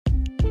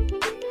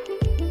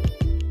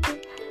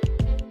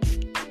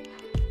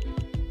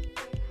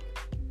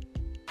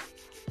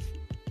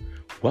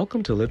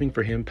Welcome to Living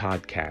for Him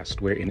podcast,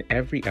 where in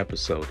every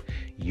episode,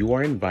 you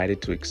are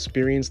invited to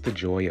experience the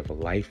joy of a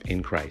life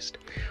in Christ.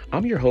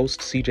 I'm your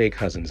host, CJ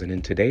Cousins, and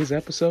in today's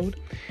episode,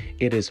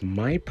 it is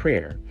my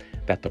prayer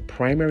that the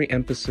primary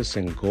emphasis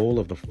and goal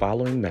of the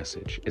following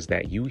message is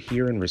that you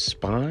hear and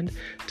respond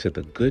to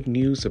the good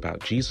news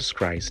about Jesus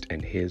Christ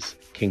and His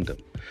kingdom.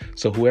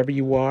 So whoever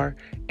you are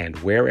and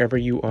wherever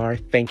you are,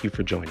 thank you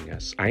for joining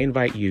us. I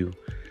invite you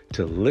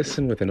to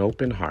listen with an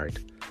open heart,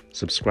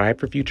 subscribe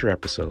for future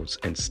episodes,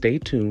 and stay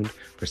tuned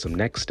for some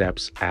next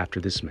steps after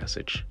this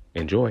message.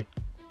 Enjoy.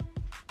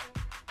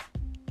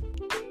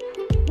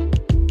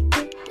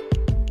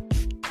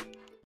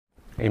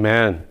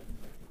 Amen.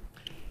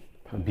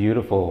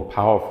 Beautiful,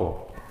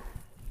 powerful.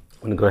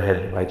 I'm going to go ahead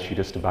and invite you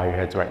just to bow your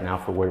heads right now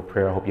for a word of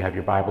prayer. I hope you have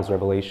your Bibles,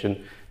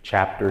 Revelation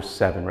chapter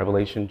 7.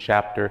 Revelation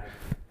chapter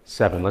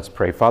 7. Let's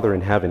pray. Father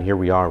in heaven, here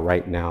we are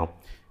right now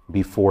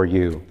before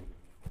you,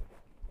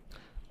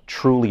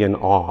 truly in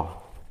awe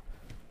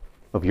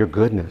of your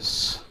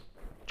goodness,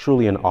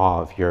 truly in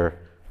awe of your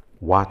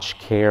watch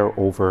care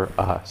over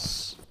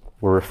us.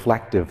 We're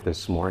reflective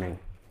this morning.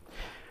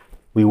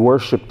 We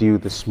worshiped you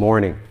this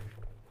morning.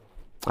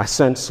 I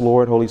sense,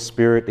 Lord, Holy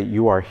Spirit, that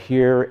you are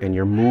here and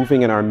you're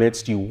moving in our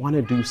midst. You want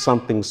to do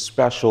something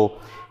special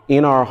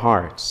in our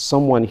hearts.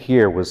 Someone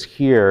here was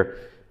here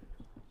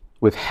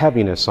with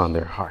heaviness on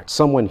their heart.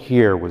 Someone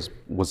here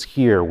was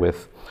here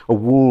with a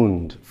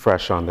wound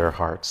fresh on their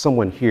heart.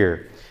 Someone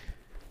here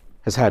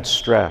has had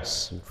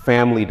stress,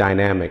 family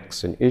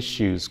dynamics, and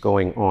issues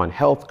going on,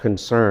 health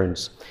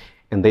concerns,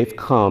 and they've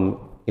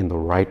come in the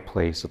right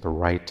place at the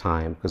right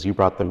time because you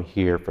brought them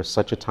here for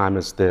such a time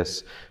as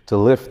this to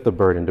lift the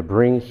burden, to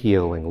bring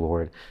healing,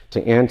 Lord,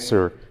 to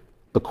answer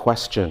the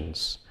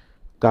questions.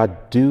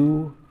 God,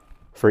 do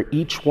for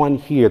each one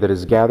here that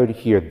is gathered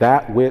here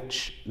that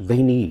which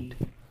they need.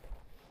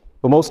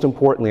 But most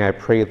importantly, I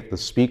pray that the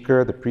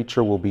speaker, the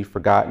preacher will be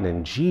forgotten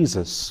and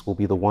Jesus will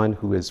be the one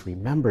who is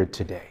remembered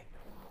today.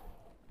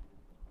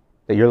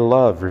 That your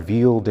love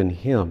revealed in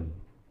him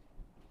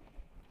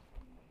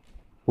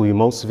will be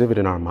most vivid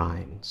in our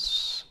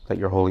minds, that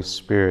your Holy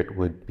Spirit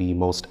would be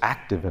most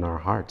active in our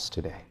hearts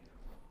today.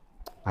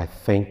 I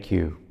thank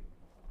you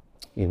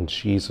in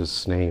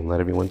Jesus' name.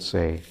 Let everyone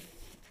say,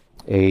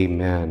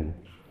 amen.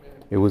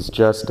 It was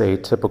just a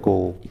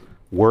typical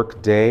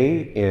work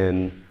day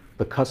in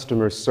the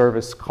customer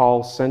service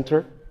call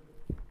center.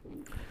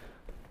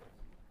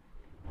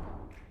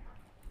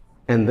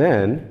 And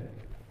then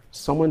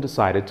someone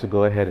decided to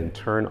go ahead and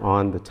turn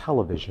on the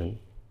television.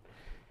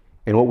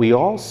 And what we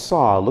all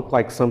saw looked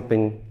like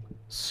something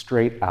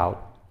straight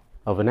out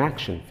of an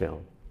action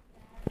film.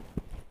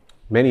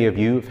 Many of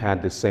you have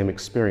had this same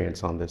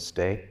experience on this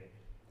day.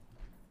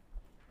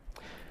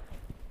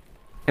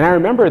 And I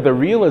remember the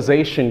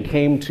realization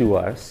came to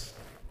us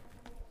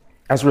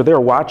as we're there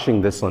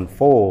watching this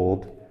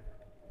unfold.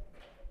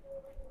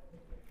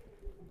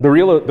 The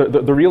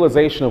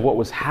realization of what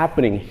was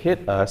happening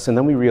hit us, and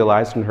then we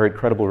realized and heard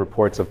credible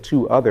reports of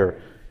 2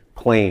 other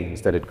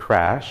planes that had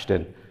crashed,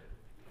 and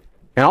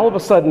all of a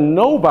sudden,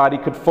 nobody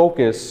could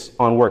focus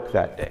on work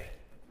that day.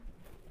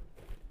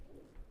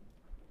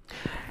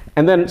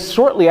 And then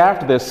shortly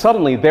after this,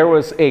 suddenly there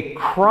was a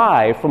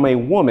cry from a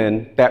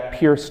woman that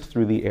pierced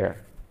through the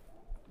air.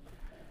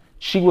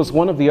 She was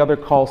one of the other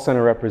call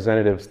center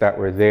representatives that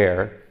were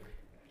there,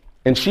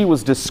 and she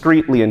was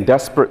discreetly and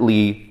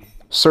desperately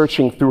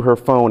searching through her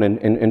phone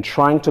and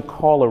trying to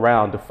call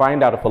around to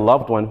find out if a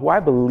loved one, who I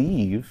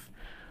believe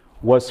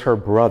was her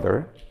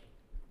brother,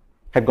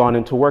 had gone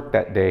into work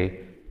that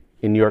day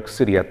in New York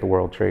City at the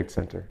World Trade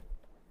Center.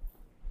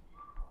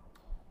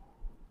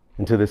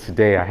 And to this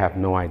day, I have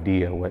no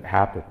idea what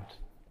happened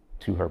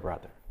to her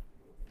brother.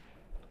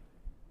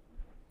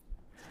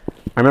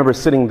 I remember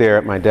sitting there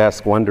at my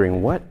desk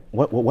wondering,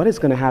 what is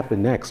going to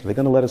happen next? Are they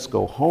going to let us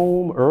go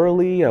home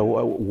early?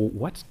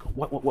 What's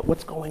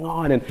going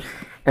on?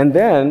 And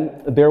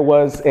then there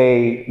was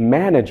a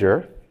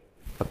manager,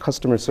 a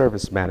customer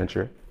service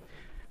manager,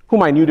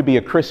 whom I knew to be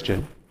a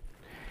Christian.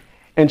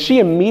 And she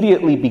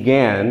immediately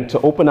began to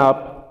open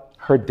up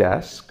her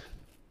desk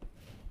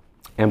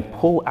and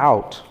pull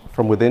out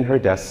from within her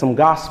desk some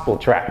gospel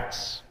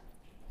tracts.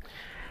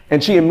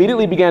 And she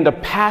immediately began to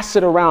pass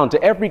it around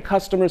to every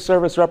customer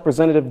service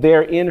representative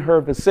there in her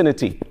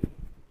vicinity,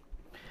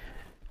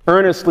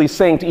 earnestly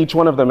saying to each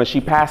one of them as she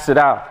passed it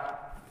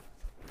out,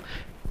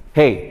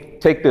 hey,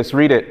 take this,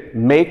 read it,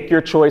 make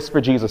your choice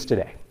for Jesus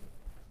today.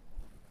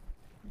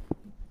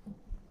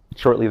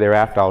 Shortly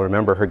thereafter, I'll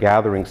remember her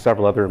gathering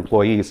several other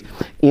employees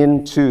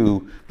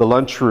into the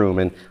lunchroom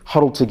and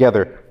huddled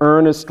together,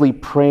 earnestly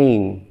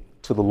praying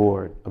to the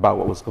Lord about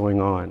what was going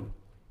on.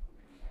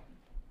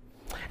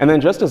 And then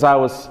just as I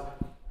was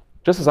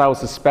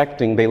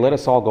suspecting, they let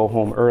us all go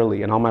home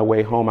early. And on my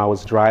way home, I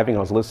was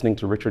listening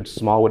to Richard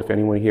Smallwood. If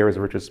anyone here is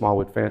a Richard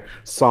Smallwood fan,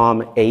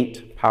 Psalm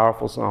 8,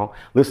 powerful song,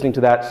 listening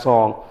to that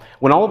song,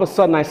 when all of a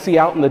sudden I see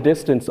out in the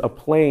distance a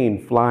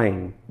plane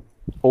flying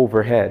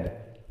overhead.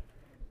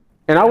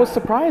 And I was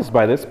surprised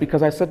by this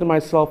because I said to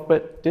myself,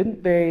 but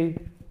didn't they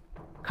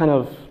kind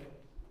of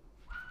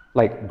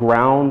like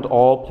ground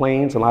all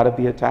planes, a lot of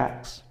the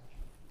attacks.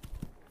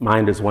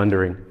 Mind is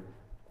wondering.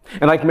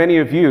 And like many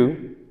of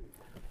you,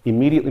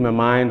 immediately my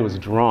mind was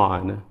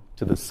drawn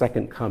to the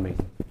second coming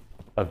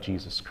of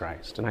Jesus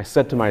Christ. And I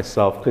said to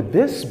myself, could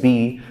this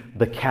be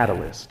the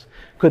catalyst?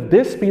 Could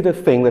this be the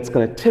thing that's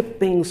going to tip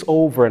things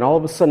over and all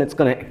of a sudden it's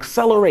going to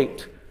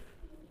accelerate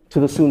to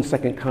the soon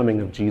second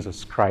coming of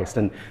Jesus Christ?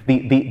 And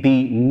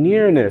the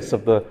nearness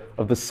of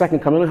the second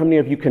coming, I don't know how many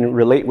of you can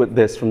relate with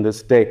this from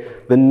this day.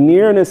 The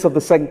nearness of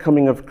the second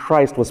coming of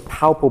Christ was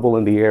palpable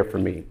in the air for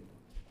me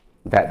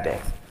that day.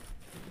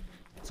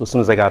 So as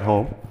soon as I got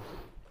home,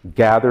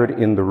 gathered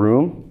in the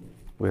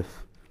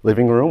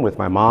living room with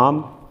my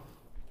mom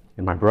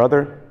and my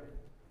brother,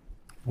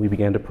 we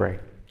began to pray.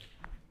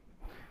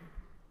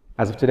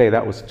 As of today,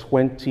 that was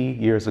 20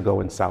 years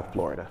ago in South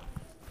Florida.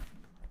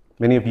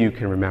 Many of you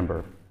can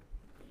remember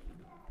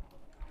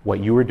what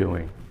you were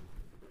doing,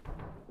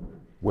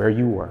 where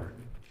you were,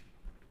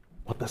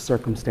 what the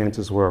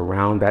circumstances were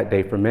around that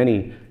day. For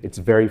many, it's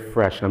very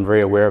fresh, and I'm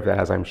very aware of that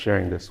as I'm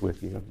sharing this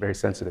with you. I'm very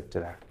sensitive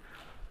to that.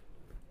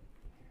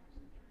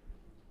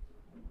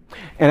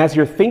 And as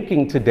you're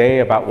thinking today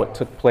about what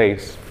took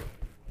place,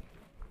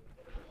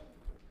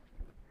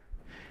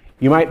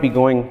 you might be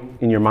going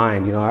in your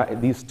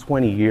mind, these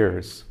 20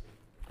 years,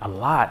 a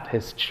lot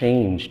has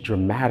changed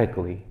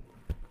dramatically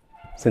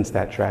since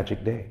that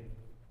tragic day.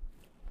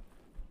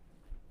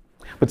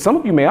 But some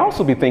of you may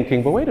also be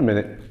thinking, but wait a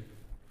minute,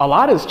 a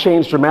lot has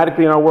changed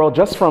dramatically in our world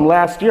just from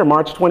last year,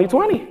 March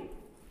 2020,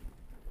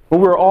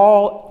 when we were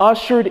all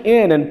ushered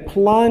in and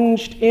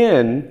plunged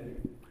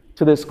in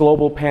to this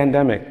global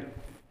pandemic.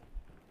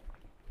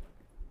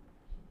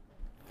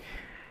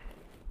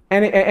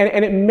 And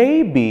it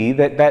may be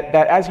that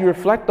as you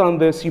reflect on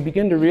this, you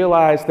begin to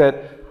realize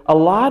that a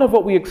lot of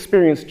what we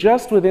experienced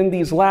just within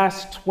these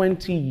last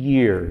 20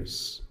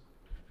 years,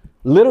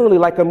 literally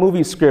like a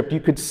movie script, you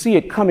could see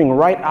it coming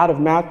right out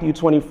of Matthew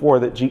 24,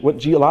 that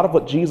a lot of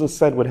what Jesus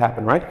said would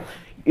happen, right?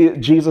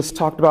 Jesus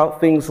talked about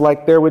things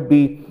like there would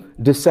be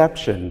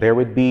deception, there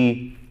would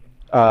be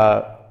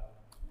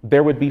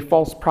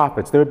false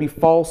prophets, there would be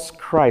false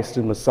Christ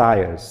and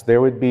Messiahs, there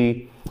would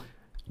be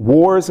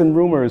wars and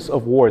rumors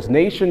of wars,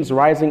 nations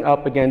rising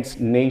up against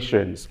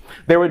nations.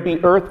 There would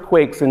be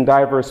earthquakes in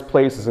diverse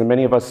places, and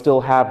many of us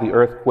still have the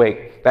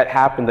earthquake that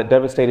happened that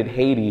devastated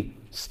Haiti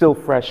still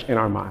fresh in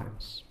our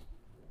minds.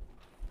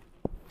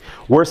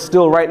 We're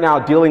still right now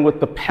dealing with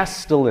the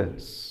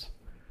pestilence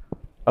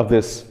of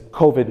this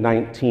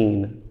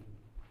COVID-19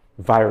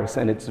 virus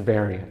and its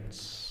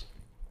variants.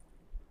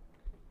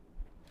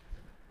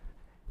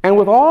 And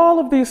with all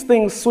of these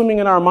things swimming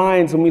in our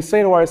minds, and we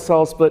say to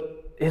ourselves,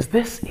 but is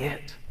this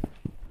it?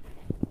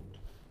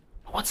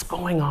 What's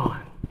going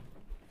on?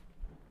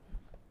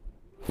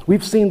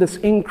 We've seen this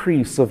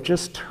increase of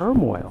just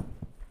turmoil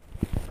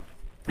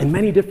in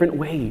many different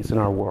ways in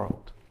our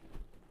world.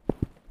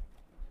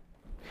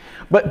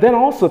 But then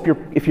also,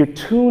 if you're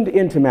tuned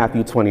into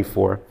Matthew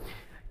 24,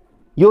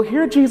 you'll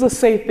hear Jesus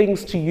say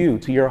things to you,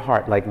 to your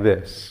heart, like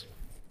this.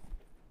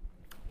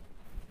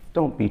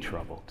 Don't be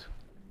troubled.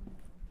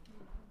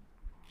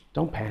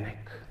 Don't panic.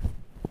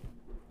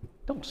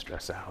 Don't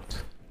stress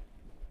out.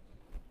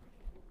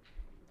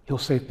 He'll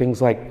say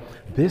things like,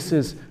 this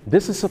is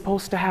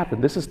supposed to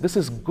happen. This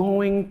is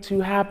going to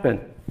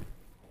happen.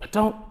 But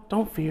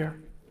don't fear.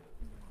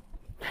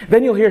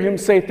 Then you'll hear him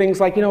say things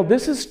like,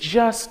 this is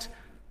just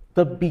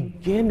the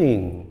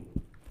beginning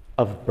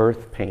of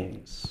birth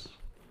pains.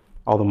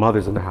 All the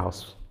mothers in the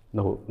house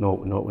know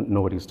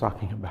what he's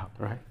talking about,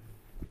 right?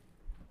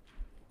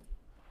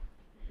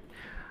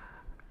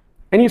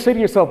 And you say to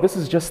yourself, this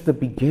is just the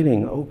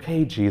beginning.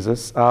 Okay,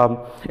 Jesus.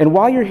 And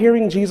while you're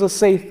hearing Jesus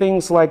say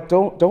things like,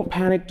 don't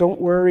panic, don't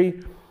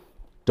worry,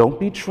 don't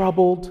be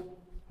troubled,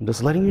 I'm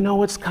just letting you know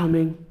what's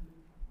coming.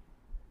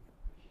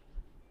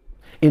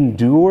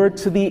 Endure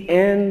to the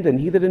end, and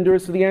he that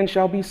endures to the end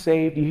shall be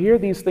saved. You hear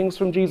these things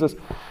from Jesus.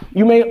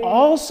 You may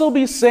also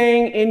be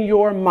saying in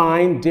your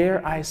mind,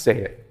 dare I say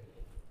it,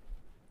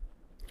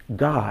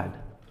 God,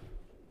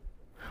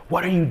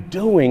 what are you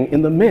doing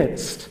in the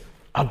midst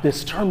of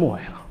this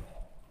turmoil?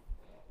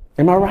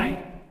 Am I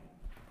right?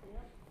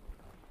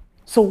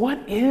 So what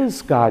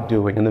is God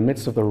doing in the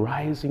midst of the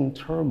rising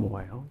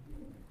turmoil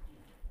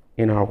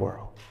in our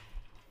world?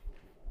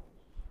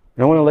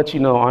 And I want to let you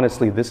know,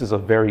 honestly, this is a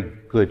very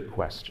good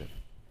question.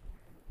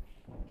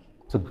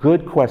 It's a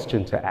good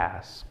question to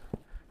ask.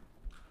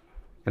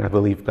 And I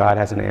believe God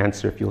has an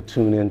answer if you'll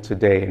tune in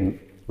today in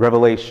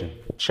Revelation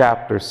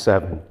chapter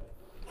 7.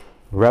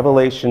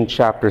 Revelation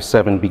chapter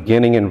 7,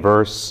 beginning in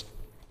verse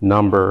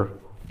number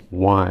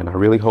 1. I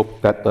really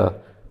hope that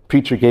the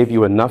preacher gave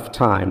you enough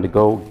time to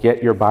go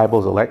get your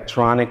Bibles,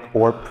 electronic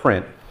or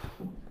print.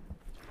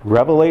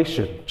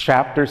 Revelation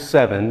chapter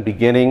 7,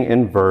 beginning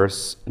in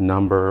verse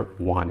number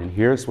 1. And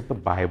here's what the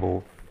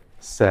Bible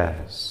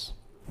says.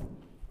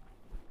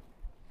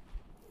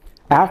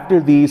 After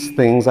these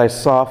things, I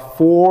saw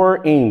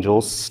 4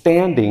 angels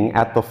standing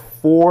at the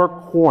 4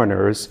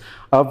 corners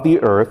of the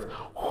earth,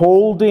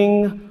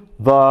 holding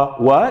the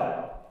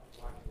what?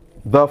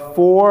 The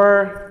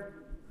 4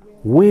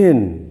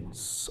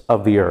 winds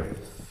of the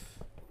earth,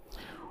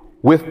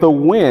 with the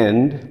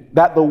wind,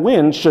 that the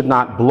wind should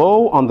not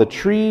blow on the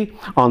tree,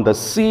 on the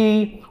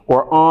sea,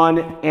 or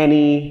on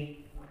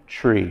any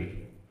tree.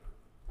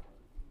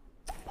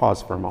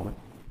 Pause for a moment.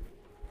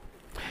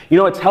 You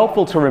know, it's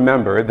helpful to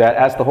remember that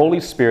as the Holy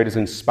Spirit is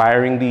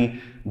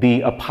inspiring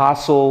the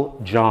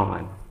Apostle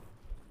John,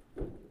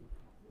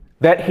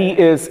 that he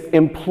is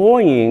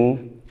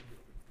employing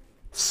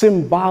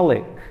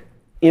symbolic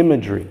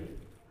imagery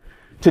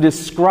to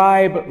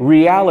describe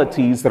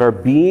realities that are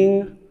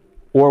being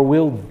or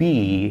will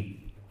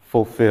be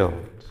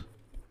fulfilled.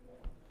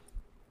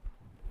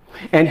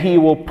 And he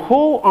will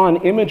pull on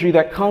imagery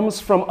that comes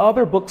from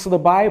other books of the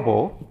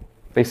Bible.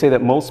 They say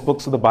that most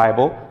books of the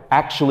Bible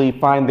actually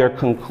find their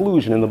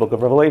conclusion in the book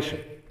of Revelation,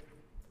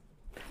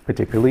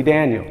 particularly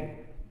Daniel.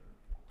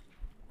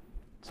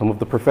 Some of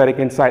the prophetic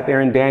insight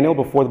there in Daniel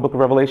before the book of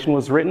Revelation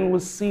was written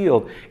was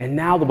sealed. And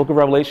now the book of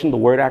Revelation, the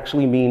word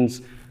actually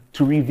means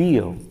to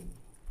reveal,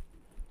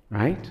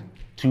 right?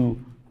 To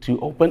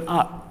open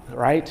up,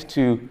 right?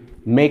 To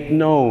make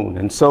known.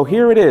 And so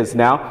here it is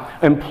now,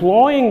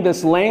 employing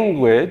this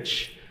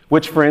language,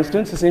 which for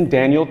instance is in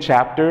Daniel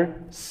chapter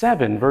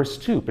 7, verse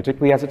 2,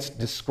 particularly as it's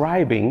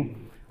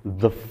describing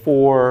the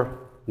four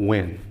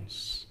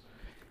winds.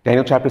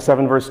 Daniel chapter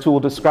 7, verse 2 will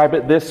describe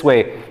it this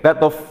way,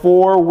 that the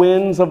four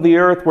winds of the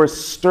earth were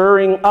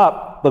stirring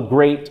up the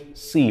great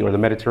sea, or the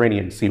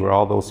Mediterranean Sea, where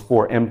all those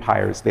four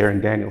empires there in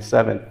Daniel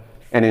 7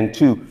 and in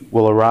 2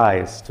 will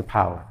arise to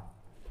power.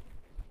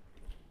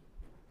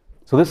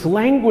 So this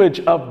language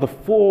of the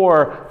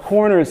four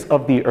corners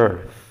of the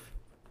earth,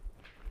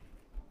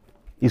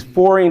 these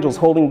four angels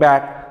holding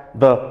back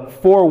the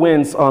four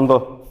winds on the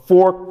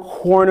four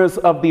corners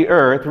of the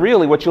earth,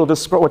 really what you'll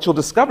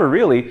discover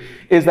really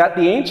is that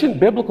the ancient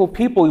biblical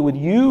people would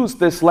use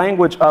this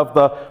language of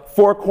the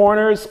four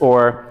corners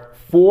or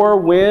four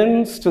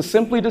winds to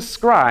simply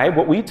describe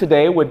what we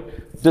today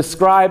would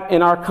describe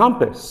in our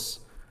compass,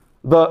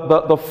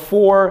 the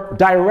four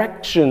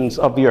directions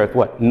of the earth.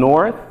 What?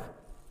 North,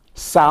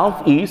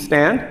 south, east,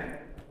 and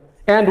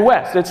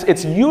west.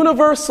 It's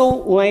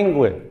universal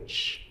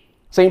language.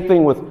 Same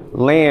thing with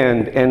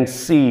land and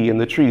sea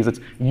and the trees. It's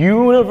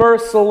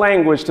universal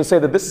language to say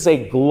that this is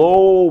a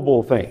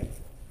global thing.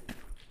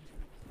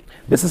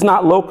 This is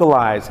not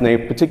localized in a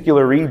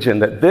particular region,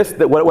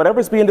 that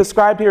whatever's being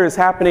described here is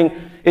happening,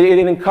 it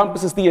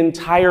encompasses the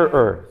entire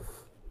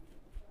earth.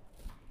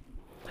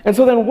 And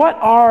so then what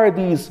are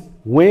these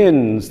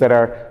winds that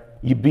are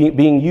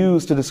being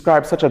used to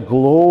describe such a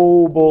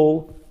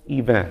global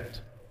event?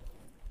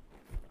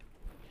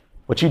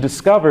 What you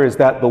discover is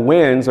that the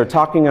winds are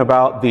talking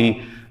about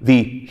the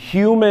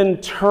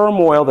human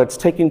turmoil that's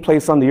taking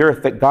place on the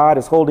earth that God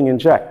is holding in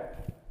check.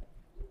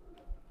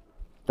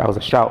 That was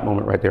a shout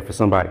moment right there for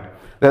somebody.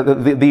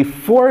 The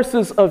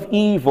forces of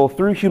evil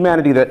through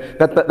humanity that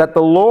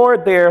the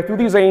Lord there, through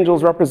these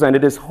angels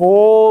represented, is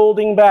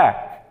holding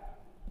back.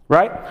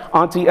 Right?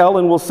 Auntie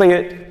Ellen will say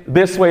it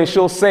this way.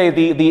 She'll say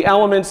the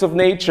elements of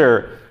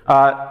nature.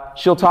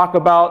 She'll talk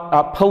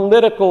about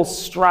political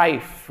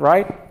strife,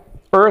 right?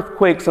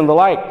 Earthquakes and the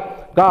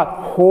like. God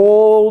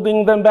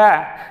holding them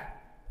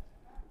back,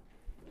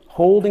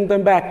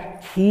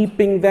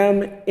 keeping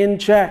them in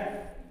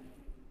check.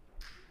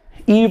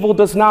 Evil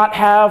does not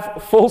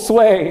have full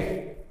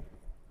sway.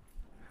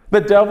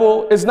 The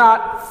devil is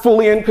not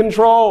fully in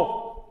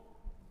control.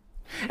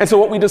 And so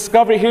what we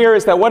discover here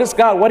is that what is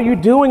God? What are you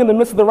doing in the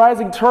midst of the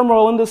rising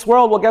turmoil in this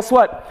world? Well, guess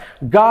what?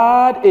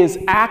 God is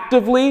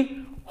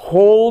actively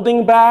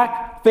holding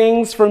back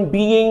things from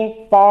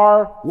being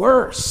far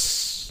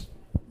worse.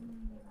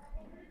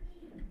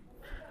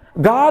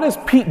 God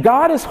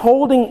is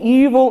holding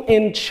evil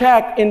in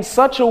check in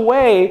such a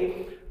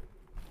way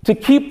to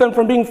keep them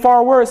from being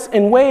far worse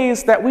in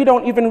ways that we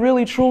don't even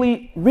really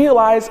truly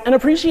realize and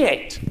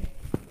appreciate.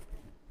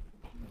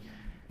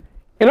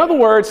 In other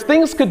words,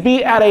 things could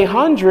be at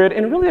 100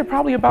 and really they're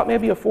probably about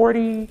maybe a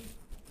 40,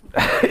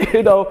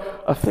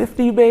 a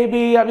 50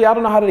 maybe. I mean, I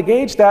don't know how to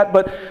gauge that,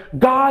 but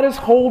God is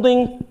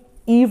holding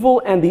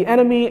evil and the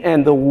enemy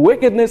and the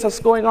wickedness that's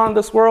going on in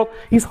this world.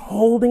 He's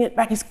holding it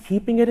back. He's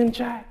keeping it in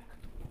check.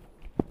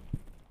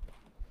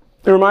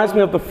 It reminds me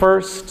of the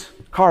first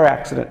car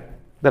accident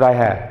that I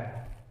had.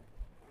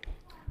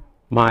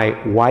 My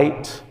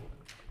white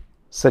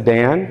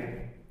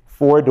sedan,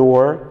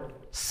 4-door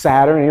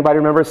Saturn. Anybody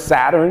remember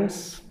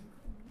Saturns?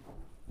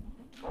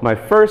 My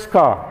first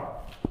car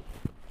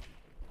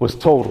was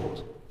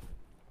totaled.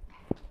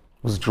 I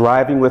was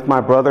driving with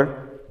my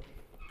brother.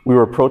 We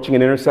were approaching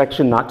an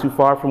intersection not too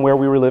far from where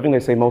we were living. They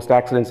say most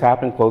accidents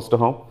happen close to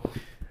home.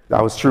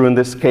 That was true in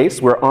this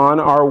case. We're on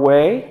our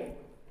way.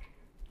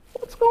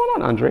 What's going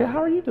on, Andrea? How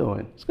are you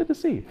doing? It's good to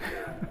see you.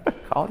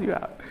 Called you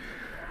out.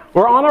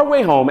 We're on our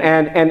way home,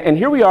 and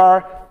here we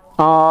are,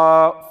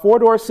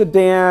 4-door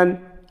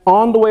sedan,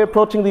 on the way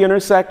approaching the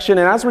intersection,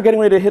 and as we're getting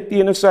ready to hit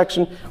the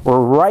intersection, we're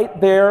right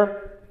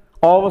there.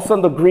 All of a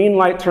sudden, the green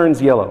light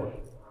turns yellow.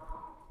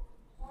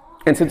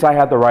 And since I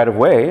had the right of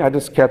way, I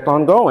just kept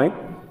on going.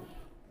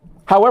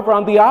 However,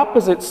 on the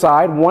opposite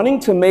side,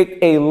 wanting to make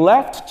a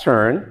left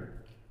turn,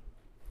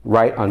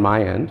 right on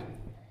my end,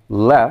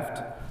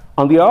 left,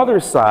 on the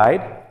other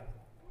side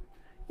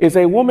is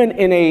a woman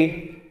in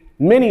a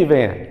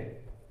minivan.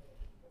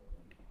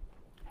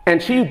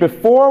 And she,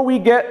 before we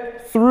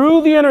get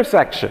through the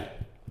intersection,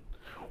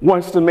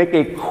 wants to make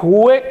a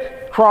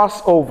quick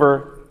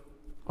crossover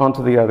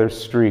onto the other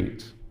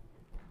street.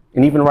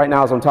 And even right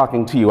now as I'm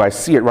talking to you, I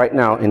see it right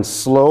now in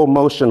slow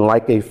motion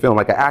like a film,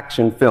 like an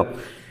action film.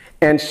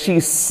 And she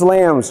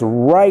slams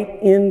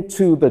right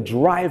into the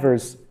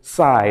driver's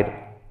side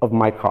of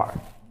my car,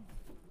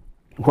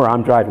 where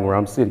I'm driving, where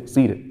I'm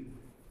seated.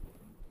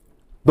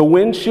 The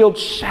windshield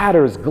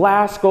shatters,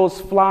 glass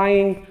goes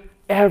flying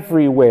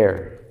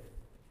everywhere.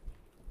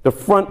 The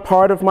front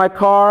part of my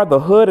car,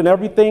 the hood and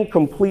everything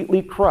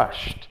completely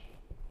crushed.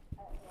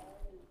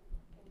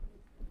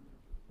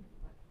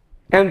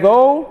 And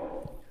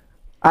though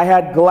I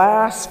had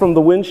glass from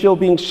the windshield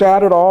being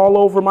shattered all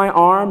over my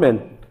arm,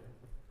 and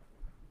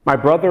my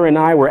brother and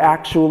I were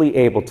actually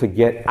able to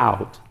get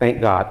out,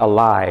 thank God,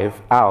 alive,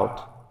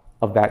 out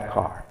of that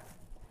car.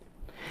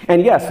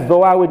 And yes,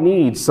 though I would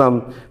need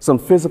some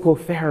physical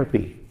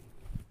therapy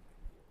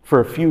for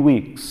a few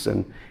weeks,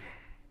 and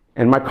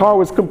my car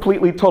was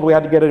completely totaled. We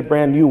had to get a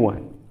brand new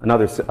one,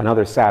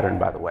 another Saturn,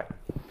 by the way.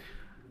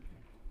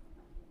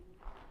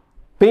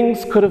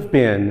 Things could have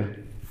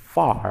been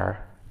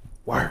far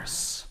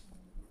worse.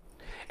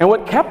 And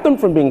what kept them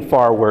from being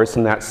far worse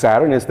in that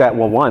Saturn is that,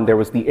 well, one, there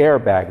was the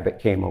airbag that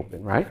came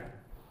open, right?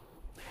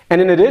 And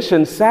in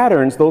addition,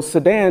 Saturns, those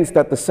sedans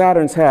that the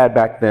Saturns had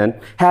back then,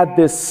 had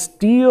this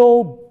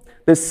steel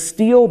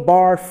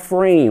bar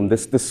frame,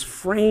 this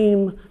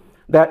frame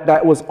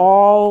that was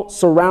all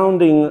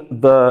surrounding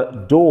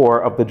the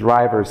door of the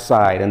driver's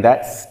side. And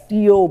that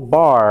steel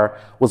bar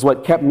was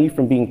what kept me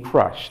from being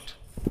crushed.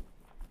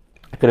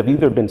 I could have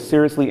either been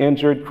seriously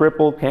injured,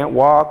 crippled, can't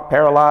walk,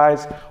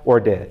 paralyzed,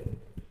 or dead.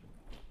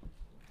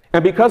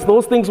 And because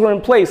those things were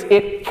in place,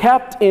 it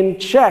kept in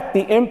check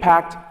the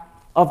impact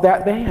of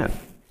that van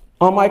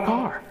on my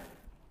car.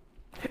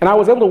 And I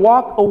was able to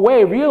walk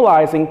away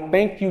realizing,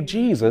 thank you,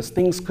 Jesus,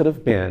 things could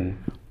have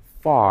been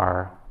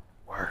far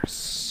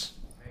worse.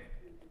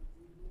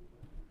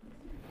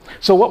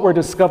 So what we're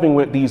discovering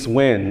with these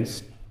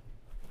winds,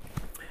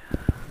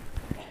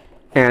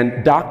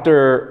 and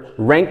Dr.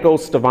 Ranko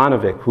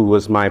Stevanovic, who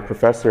was my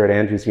professor at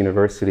Andrews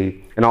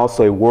University and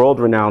also a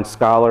world-renowned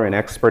scholar and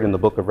expert in the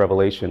book of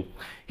Revelation,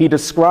 he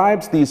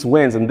describes these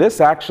winds, and this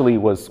actually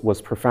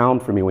was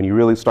profound for me when you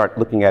really start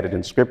looking at it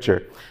in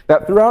Scripture,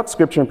 that throughout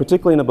Scripture, and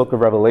particularly in the book of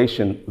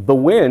Revelation, the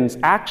winds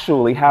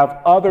actually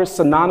have other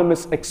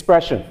synonymous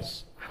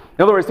expressions.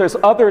 In other words, there's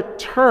other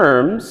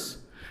terms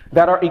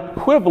that are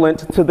equivalent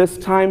to this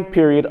time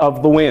period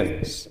of the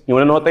winds. You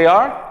want to know what they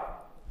are?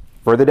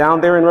 Further down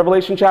there in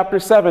Revelation chapter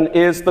 7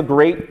 is the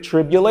Great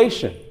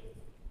Tribulation.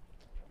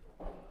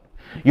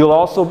 You'll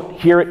also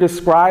hear it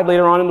described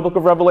later on in the book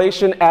of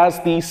Revelation as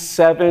the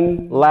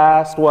 7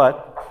 last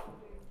what?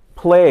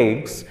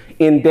 Plagues.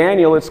 In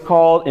Daniel, it's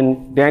called,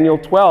 in Daniel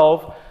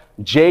 12,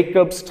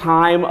 Jacob's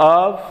time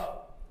of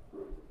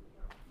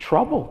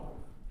trouble.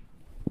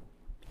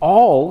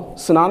 All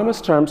synonymous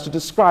terms to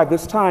describe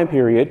this time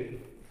period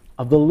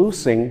of the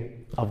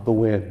loosing of the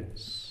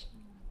winds.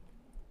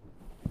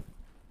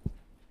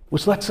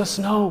 Which lets us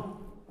know,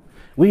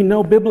 we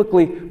know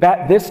biblically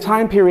that this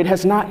time period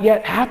has not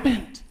yet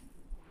happened.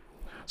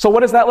 So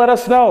what does that let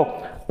us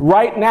know?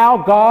 Right now,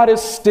 God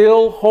is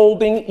still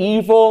holding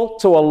evil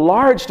to a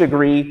large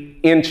degree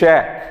in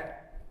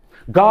check.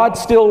 God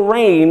still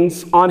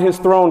reigns on his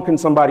throne. Can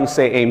somebody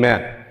say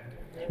amen?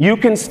 You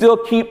can still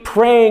keep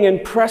praying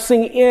and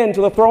pressing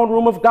into the throne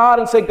room of God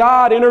and say,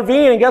 God,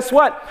 intervene. And guess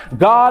what?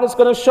 God is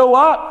going to show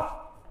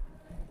up.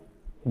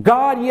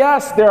 God,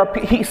 yes,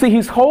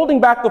 he's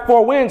holding back the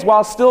four winds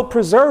while still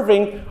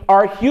preserving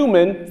our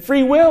human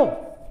free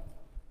will.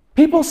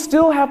 People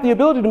still have the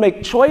ability to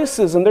make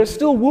choices, and there's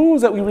still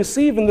wounds that we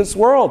receive in this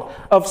world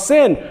of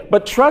sin.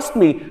 But trust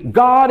me,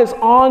 God is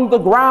on the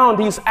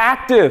ground. He's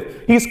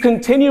active. He's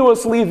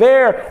continuously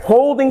there,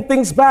 holding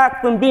things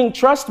back from being,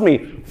 trust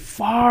me,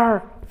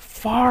 far,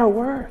 far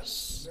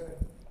worse.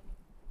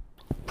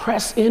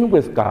 Press in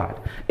with God.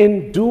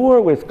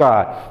 Endure with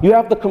God. You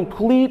have the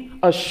complete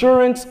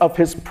assurance of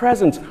his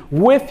presence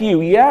with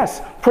you,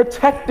 yes,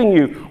 protecting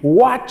you,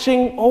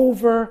 watching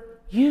over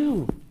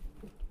you.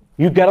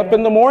 You get up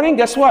in the morning,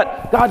 guess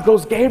what? God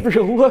goes,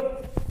 Gabriel,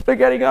 look, they're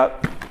getting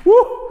up. Woo!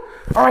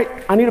 All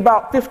right, I need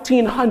about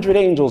 1,500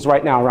 angels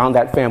right now around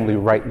that family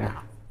right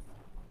now.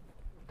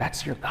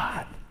 That's your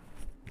God.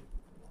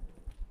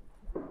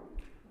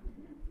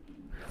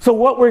 So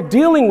what we're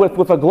dealing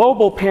with a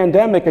global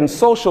pandemic and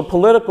social,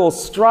 political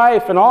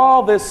strife and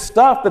all this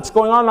stuff that's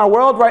going on in our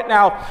world right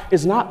now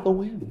is not the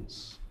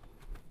winds.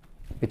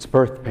 It's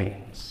birth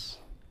pains.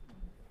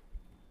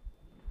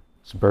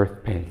 It's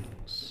birth pains.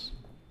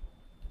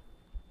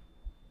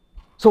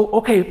 So,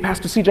 okay,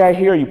 Pastor CJ, I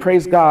hear you.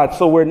 Praise God.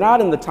 So we're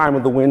not in the time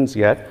of the winds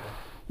yet.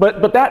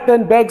 But that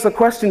then begs a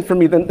question for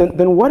me.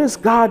 Then what is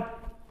God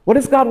What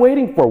is God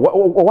waiting for?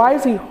 Why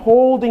is he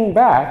holding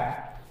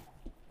back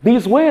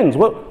these winds?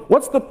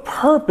 What's the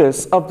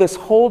purpose of this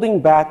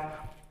holding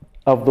back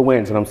of the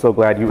winds? And I'm so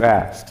glad you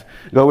asked.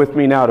 Go with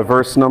me now to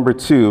verse number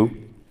 2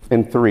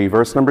 and 3.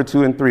 Verse number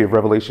 2 and 3 of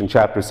Revelation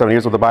chapter 7.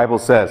 Here's what the Bible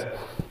says.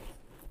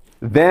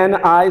 Then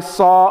I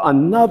saw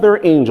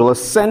another angel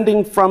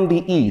ascending from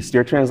the east.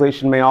 Your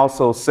translation may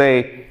also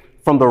say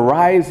from the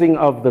rising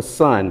of the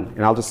sun.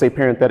 And I'll just say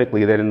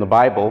parenthetically that in the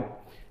Bible,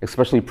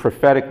 especially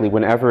prophetically,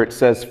 whenever it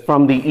says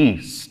from the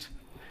east,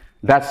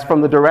 that's from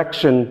the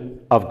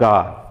direction of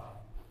God,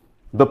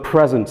 the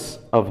presence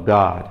of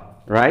God,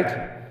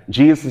 right?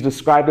 Jesus is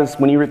described as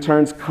when he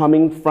returns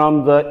coming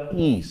from the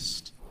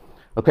east.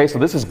 Okay, so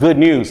this is good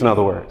news, in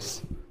other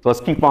words. So let's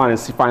keep on and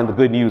find the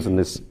good news in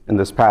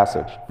this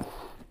passage.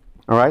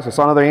 All right, so I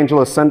saw another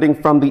angel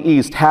ascending from the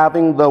east,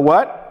 having the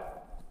what?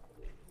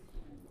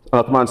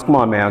 Oh, come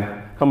on,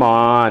 man. Come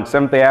on,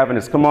 Seventh-day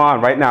Adventists, come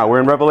on, right now.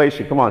 We're in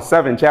Revelation. Come on,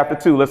 7, chapter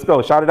 2. Let's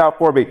go. Shout it out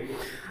for me.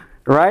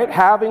 Right?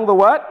 Having the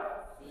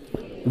what?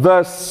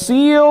 The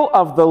seal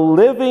of the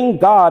living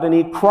God. And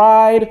he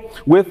cried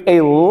with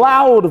a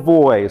loud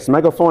voice,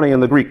 megaphone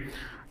in the Greek,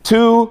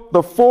 to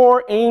the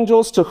 4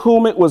 angels to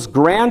whom it was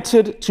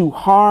granted to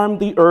harm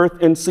the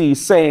earth and sea,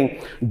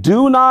 saying,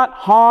 do not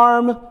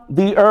harm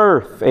the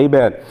earth,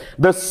 amen,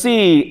 the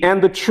sea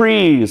and the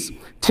trees,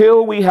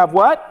 till we have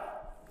what?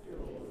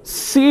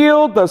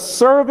 Sealed the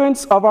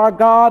servants of our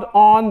God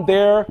on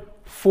their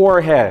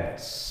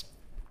foreheads.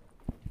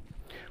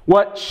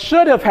 What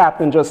should have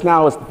happened just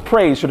now is the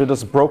praise should have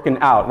just broken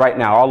out right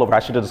now all over. I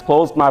should have just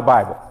closed my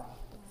Bible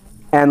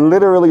and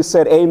literally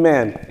said,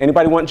 amen.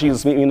 Anybody want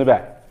Jesus? Meet me in the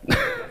back.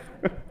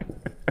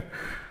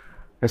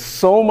 There's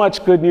so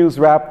much good news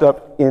wrapped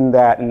up in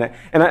that. And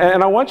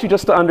I want you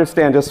just to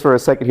understand, just for a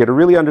second here, to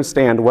really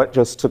understand what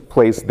just took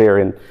place there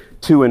in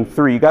 2 and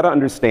 3. You got to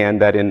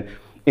understand that in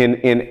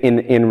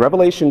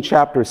Revelation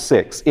chapter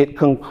 6, it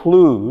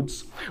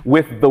concludes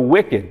with the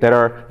wicked that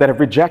have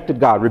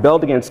rejected God,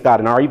 rebelled against God,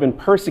 and are even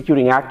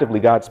persecuting actively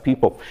God's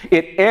people.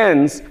 It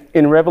ends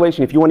in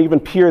Revelation. If you want to even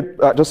peer,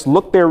 just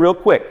look there real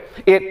quick.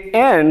 It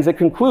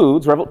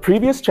concludes,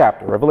 previous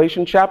chapter,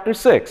 Revelation chapter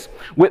 6,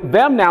 with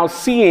them now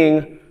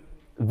seeing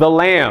the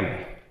Lamb.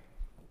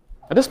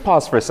 Now just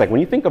pause for a second.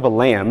 When you think of a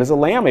lamb, is a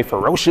lamb a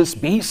ferocious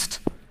beast?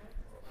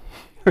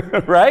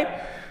 Right?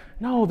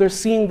 No, they're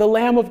seeing the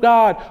Lamb of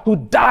God who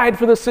died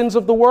for the sins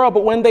of the world.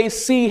 But when they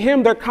see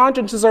him, their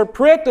consciences are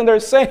pricked and they're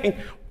saying,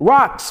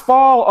 rocks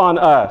fall on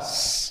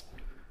us.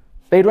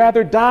 They'd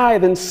rather die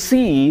than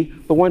see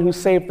the one who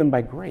saved them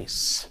by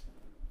grace.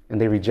 And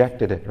they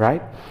rejected it,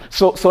 right?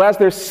 So as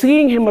they're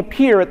seeing him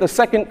appear at the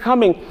second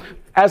coming,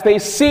 as they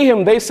see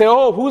him, they say,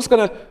 oh,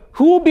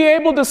 who will be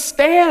able to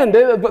stand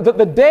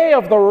the day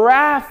of the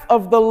wrath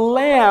of the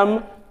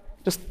Lamb?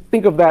 Just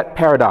think of that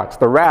paradox,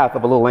 the wrath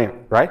of a little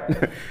lamb, right?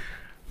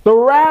 The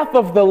wrath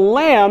of the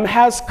Lamb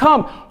has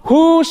come.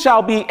 Who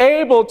shall be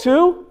able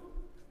to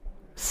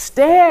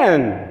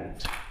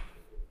stand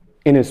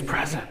in his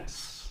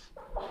presence?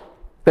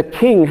 The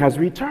King has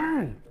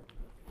returned.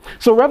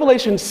 So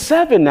Revelation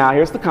 7 now,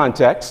 here's the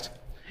context,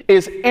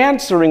 is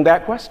answering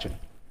that question.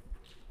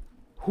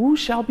 Who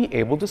shall be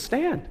able to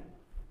stand?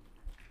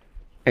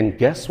 And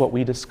guess what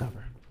we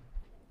discover?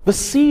 The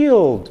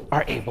sealed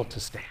are able to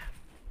stand.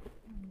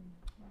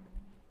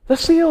 The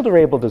sealed are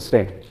able to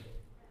stand.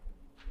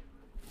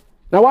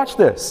 Now watch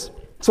this.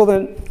 So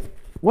then,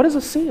 what is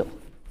a seal?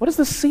 What is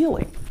the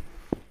sealing?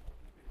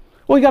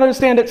 Well, you got to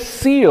understand that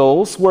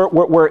seals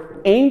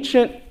were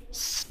ancient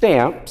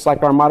stamps,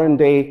 like our modern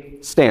day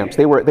stamps.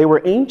 They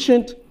were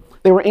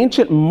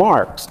ancient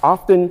marks,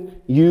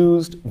 often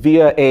used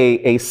via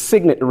a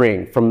signet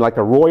ring from like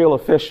a royal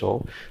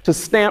official to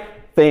stamp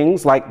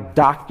things like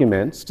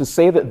documents, to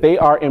say that they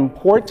are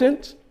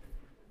important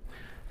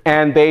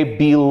and they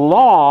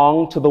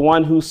belong to the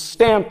one who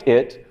stamped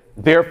it.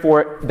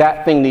 Therefore,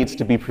 that thing needs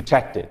to be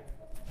protected.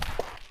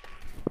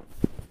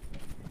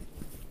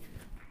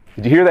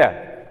 Did you hear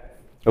that?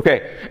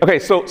 Okay,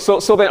 so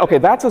then, okay,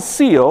 that's a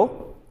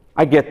seal.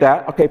 I get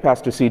that. Okay,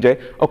 Pastor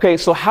CJ. Okay,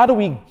 so how do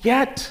we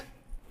get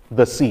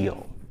the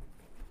seal?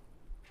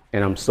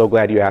 And I'm so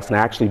glad you asked, and I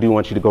actually do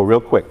want you to go real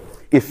quick.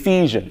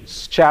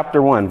 Ephesians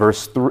chapter 1,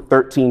 verse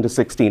 13 to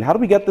 16. How do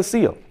we get the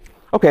seal?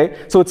 Okay,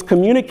 so it's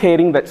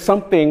communicating that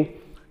something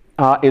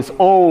is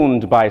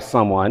owned by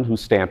someone who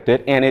stamped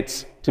it, and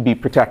it's to be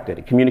protected.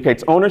 It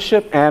communicates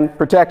ownership and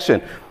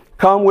protection.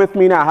 Come with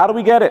me now. How do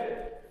we get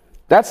it?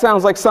 That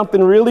sounds like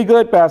something really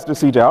good, Pastor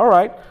CJ. All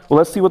right. Well,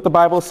 let's see what the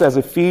Bible says.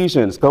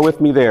 Ephesians. Go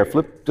with me there.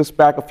 Flip just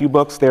back a few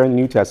books there in the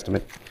New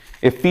Testament.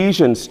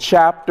 Ephesians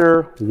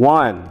chapter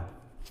 1.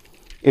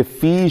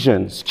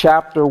 Ephesians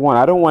chapter 1.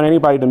 I don't want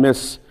anybody to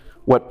miss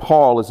what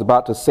Paul is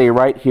about to say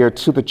right here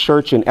to the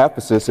church in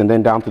Ephesus and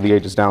then down through the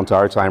ages, down to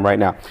our time right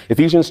now.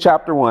 Ephesians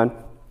chapter 1.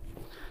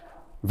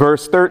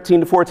 Verse 13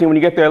 to 14, when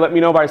you get there, let me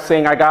know by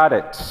saying, I got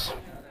it.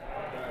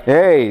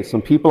 Hey,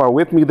 some people are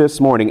with me this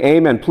morning.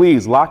 Amen.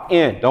 Please lock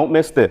in. Don't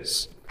miss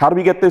this. How do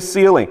we get this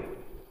sealing?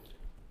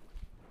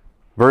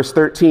 Verse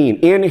 13,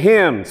 in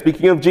him,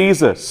 speaking of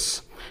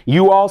Jesus,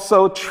 You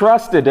also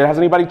trusted. Has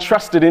anybody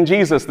trusted in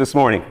Jesus this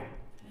morning?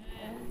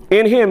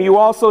 In him, you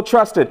also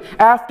trusted.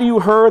 After you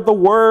heard the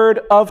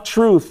word of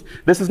truth.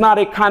 This is not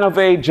a kind of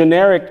a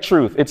generic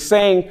truth. It's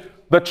saying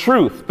the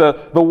truth, the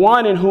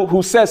one in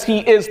who says he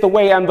is the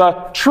way and the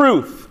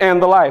truth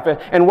and the life,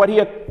 and what he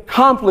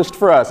accomplished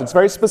for us. It's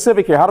very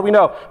specific here. How do we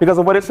know? Because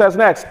of what it says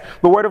next.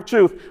 The word of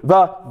truth,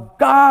 the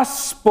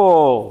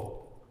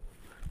gospel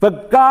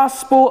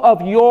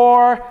of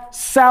your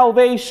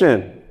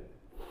salvation,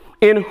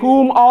 in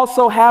whom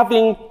also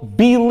having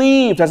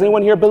believed. Has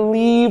anyone here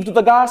believed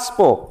the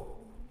gospel?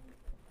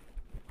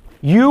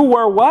 You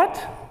were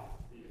what?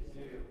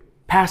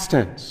 Past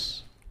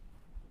tense.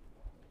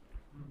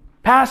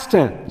 Past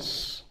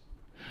tense.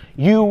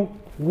 You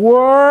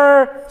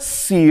were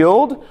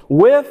sealed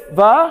with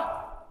the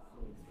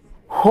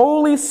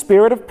Holy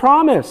Spirit of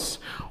promise,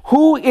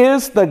 who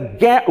is the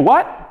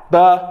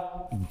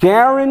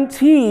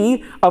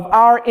guarantee of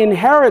our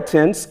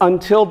inheritance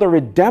until the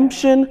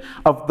redemption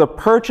of the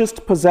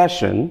purchased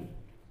possession.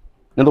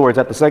 In other words,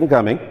 at the second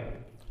coming,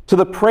 to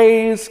the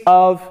praise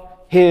of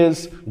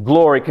his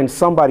glory. Can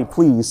somebody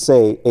please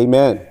say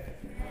amen?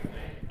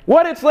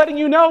 What it's letting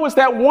you know is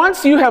that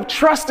once you have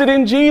trusted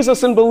in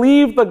Jesus and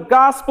believed the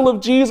gospel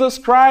of Jesus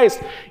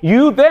Christ,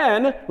 you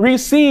then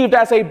received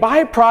as a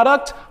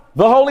byproduct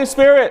the Holy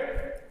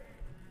Spirit.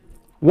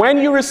 When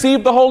you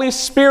received the Holy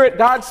Spirit,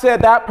 God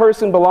said, that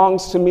person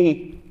belongs to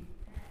me.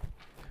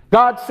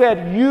 God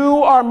said,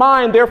 you are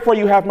mine, therefore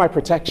you have my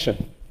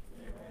protection.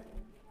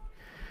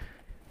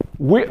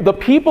 The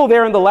people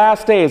there in the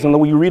last days, and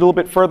we read a little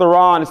bit further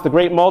on, it's the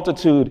great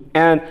multitude,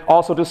 and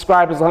also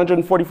described as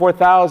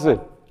 144,000.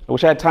 I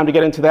wish I had time to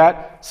get into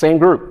that. Same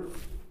group.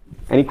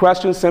 Any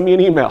questions, send me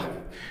an email.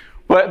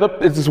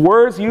 But it's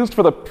words used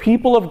for the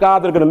people of God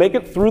that are going to make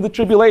it through the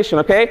tribulation,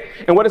 okay?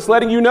 And what it's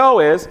letting you know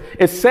is,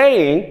 it's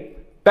saying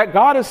that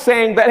God is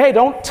saying that, hey,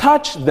 don't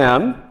touch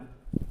them.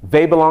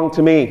 They belong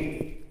to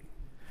me.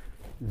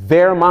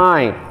 They're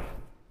mine.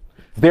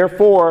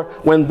 Therefore,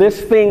 when this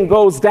thing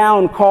goes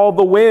down called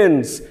the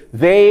winds,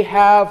 they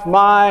have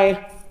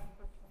my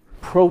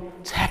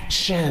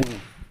protection.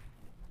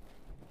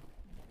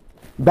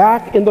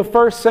 Back in the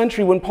first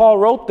century when Paul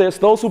wrote this,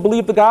 those who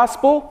believed the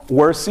gospel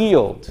were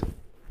sealed.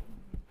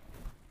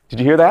 Did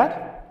you hear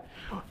that?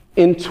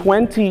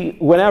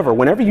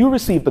 Whenever you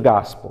received the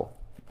gospel,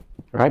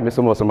 right?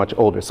 Some of us are much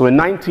older. So in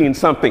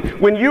 19-something,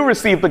 when you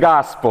received the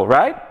gospel,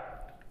 right?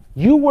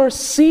 You were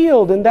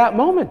sealed in that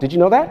moment. Did you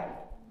know that?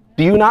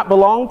 Do you not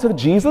belong to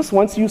Jesus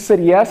once you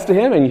said yes to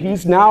him and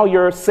he's now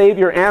your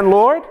Savior and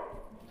Lord?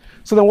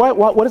 So then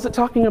what is it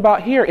talking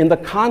about here in the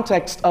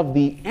context of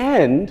the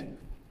end?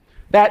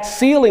 That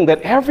sealing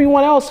that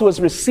everyone else who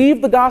has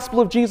received the gospel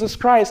of Jesus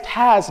Christ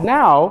has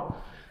now,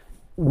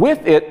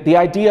 with it, the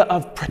idea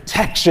of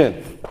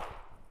protection.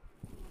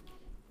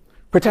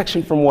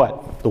 Protection from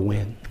what? The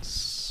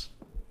winds.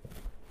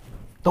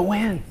 The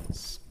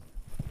winds.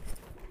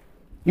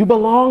 You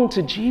belong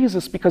to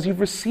Jesus because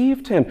you've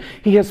received him.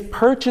 He has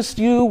purchased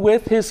you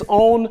with his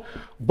own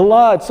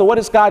blood. So what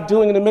is God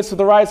doing in the midst of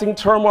the rising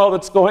turmoil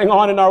that's going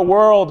on in our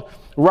world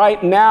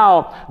right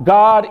now?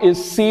 God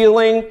is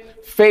sealing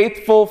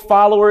faithful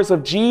followers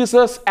of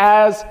Jesus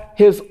as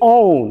his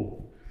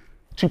own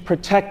to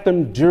protect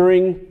them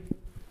during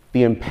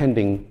the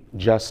impending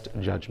just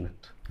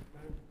judgment.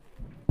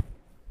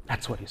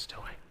 That's what he's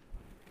doing.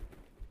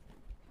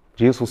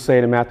 Jesus will say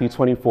in Matthew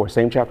 24,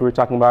 same chapter we were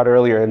talking about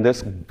earlier, and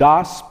this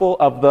gospel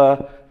of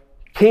the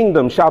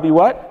kingdom shall be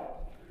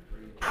what?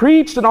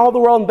 Preached in all the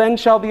world, and then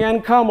shall the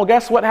end come. Well,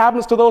 guess what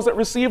happens to those that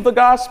receive the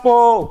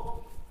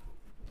gospel?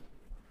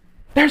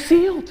 They're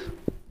sealed.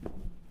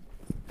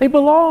 They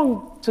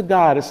belong to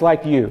God. It's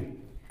like you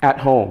at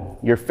home,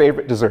 your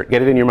favorite dessert.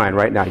 Get it in your mind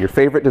right now, your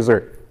favorite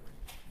dessert.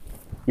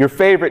 Your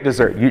favorite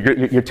dessert.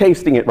 You're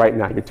tasting it right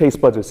now. Your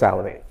taste buds are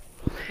salivating.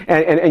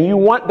 And you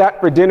want that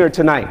for dinner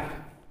tonight.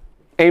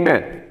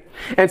 Amen.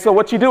 And so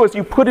what you do is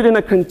you put it in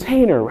a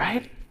container,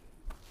 right?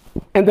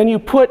 And then you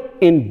put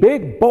in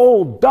big,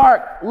 bold,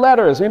 dark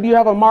letters. Maybe you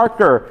have a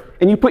marker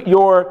and you put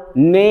your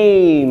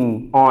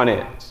name on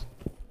it.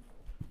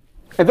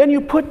 And then you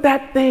put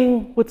that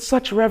thing with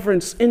such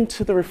reverence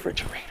into the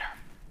refrigerator.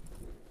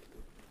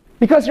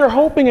 Because you're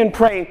hoping and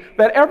praying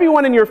that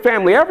everyone in your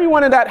family,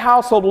 everyone in that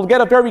household will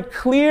get a very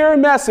clear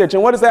message.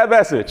 And what is that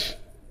message?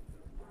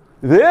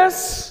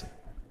 This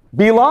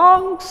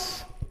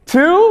belongs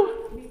to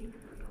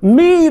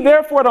me,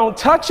 therefore don't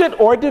touch it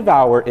or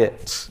devour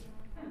it.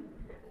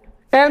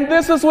 And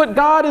this is what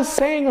God is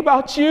saying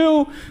about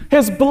you.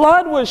 His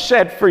blood was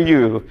shed for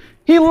you.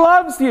 He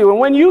loves you. And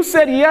when you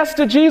said yes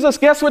to Jesus,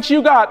 guess what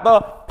you got?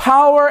 The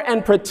power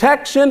and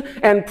protection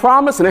and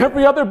promise and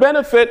every other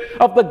benefit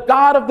of the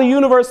God of the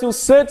universe who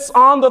sits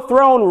on the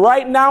throne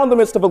right now in the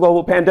midst of a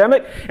global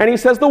pandemic. And he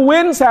says, the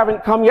winds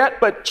haven't come yet,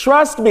 but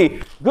trust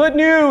me, good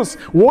news,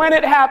 when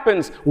it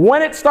happens,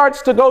 when it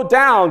starts to go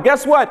down,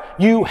 guess what?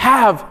 You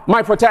have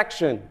my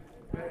protection.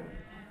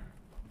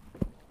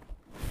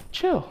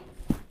 Chill.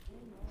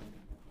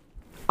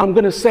 I'm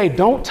going to say,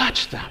 don't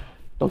touch them.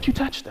 Don't you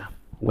touch them.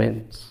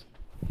 Winds,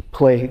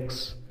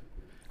 plagues,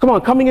 Come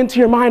on, coming into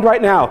your mind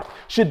right now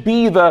should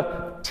be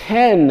the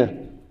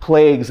 10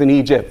 plagues in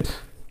Egypt.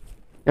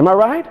 Am I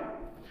right?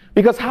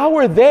 Because how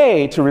were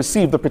they to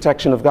receive the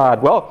protection of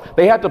God? Well,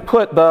 they had to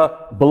put the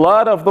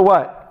blood of the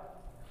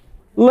what?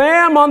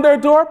 Lamb on their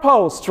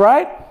doorposts,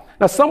 right?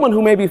 Now, someone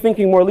who may be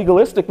thinking more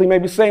legalistically may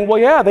be saying, well,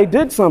 yeah, they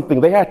did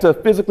something. They had to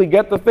physically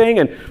get the thing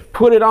and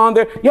put it on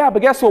there. Yeah,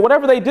 but guess what?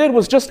 Whatever they did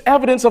was just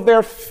evidence of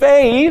their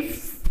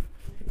faith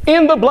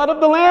in the blood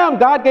of the Lamb.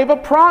 God gave a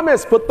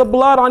promise. Put the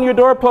blood on your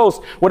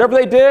doorpost. Whatever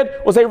they did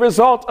was a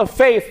result of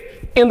faith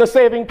in the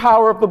saving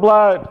power of the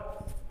blood.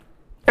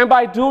 And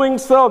by doing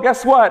so,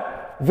 guess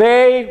what?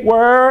 They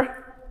were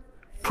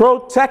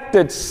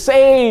protected,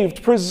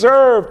 saved,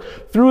 preserved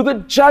through the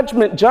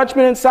judgment.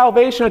 Judgment and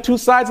salvation are two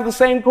sides of the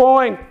same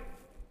coin.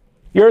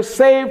 You're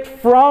saved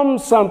from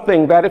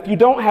something that if you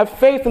don't have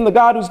faith in the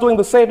God who's doing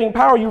the saving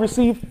power, you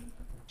receive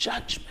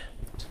judgment.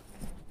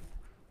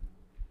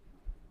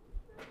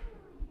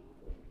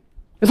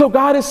 And so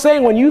God is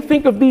saying, when you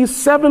think of these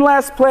 7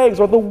 last plagues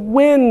or the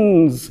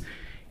winds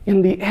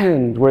in the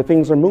end where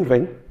things are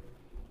moving,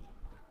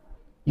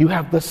 you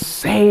have the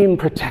same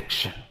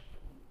protection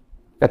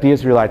that the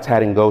Israelites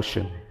had in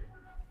Goshen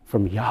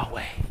from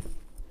Yahweh.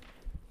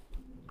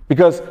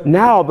 Because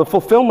now the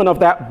fulfillment of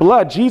that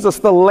blood, Jesus,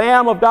 the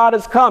Lamb of God,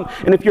 has come.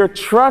 And if you're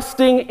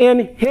trusting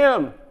in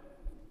him,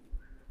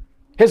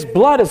 his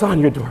blood is on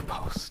your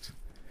doorpost.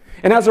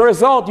 And as a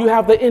result, you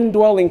have the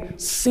indwelling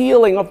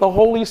sealing of the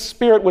Holy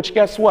Spirit, which,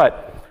 guess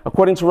what?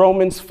 According to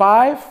Romans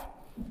 5,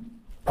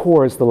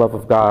 pours the love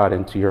of God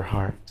into your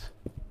heart.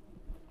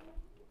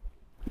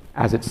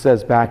 As it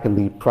says back in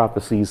the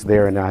prophecies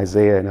there in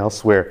Isaiah and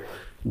elsewhere,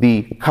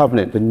 the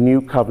covenant, the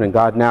new covenant,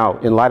 God now,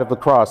 in light of the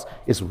cross,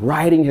 is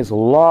writing his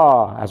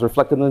law, as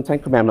reflected in the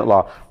 10th Commandment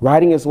law,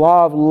 writing his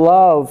law of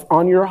love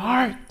on your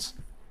heart.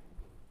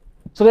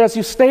 So that as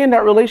you stay in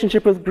that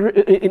relationship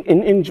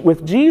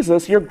with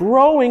Jesus, you're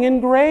growing in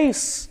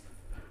grace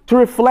to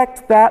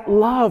reflect that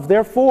love.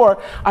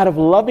 Therefore, out of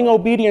loving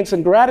obedience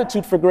and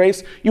gratitude for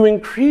grace, you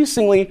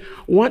increasingly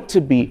want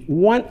to,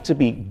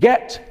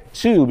 get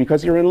to,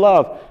 because you're in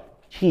love,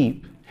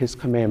 keep his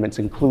commandments,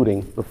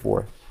 including the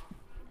 4th,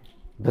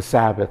 the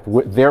Sabbath.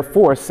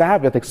 Therefore,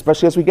 Sabbath,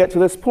 especially as we get to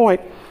this point,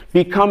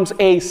 becomes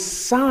a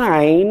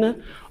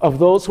sign of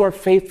those who are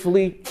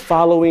faithfully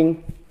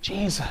following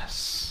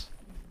Jesus.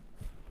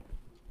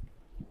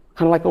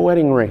 Kind of like a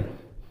wedding ring.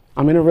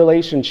 I'm in a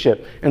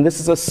relationship, and this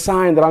is a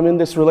sign that I'm in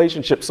this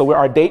relationship. So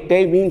our date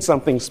day means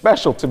something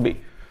special to me.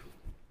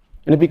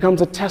 And it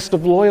becomes a test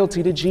of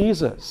loyalty to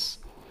Jesus.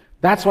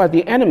 That's why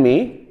the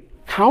enemy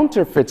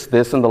counterfeits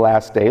this in the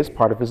last days,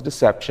 part of his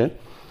deception.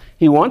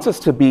 He wants us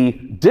to be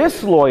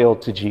disloyal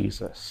to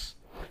Jesus.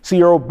 See,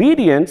 your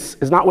obedience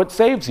is not what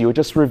saves you. It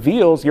just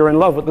reveals you're in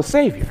love with the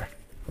Savior.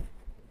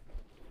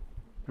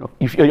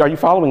 Are you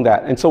following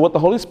that? And so what the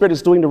Holy Spirit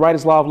is doing to write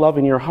his law of love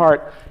in your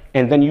heart,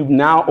 and then you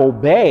now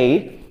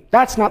obey,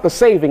 that's not the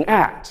saving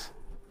act.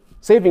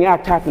 Saving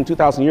act happened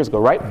 2,000 years ago,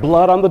 right?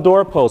 Blood on the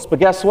doorpost. But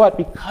guess what?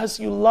 Because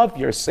you love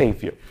your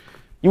Savior.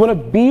 You want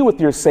to be with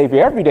your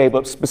Savior every day,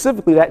 but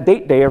specifically that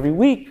date day every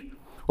week.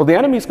 Well, the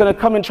enemy's going to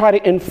come and try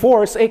to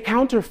enforce a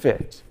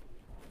counterfeit.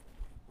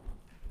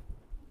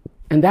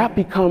 And that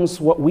becomes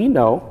what we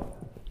know,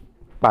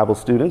 Bible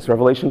students,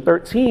 Revelation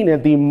 13,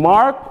 and the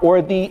mark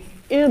or the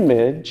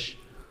image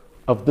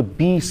of the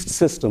beast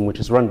system, which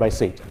is run by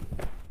Satan.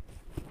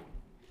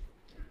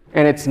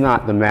 And it's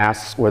not the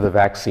masks or the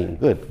vaccine.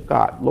 Good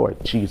God,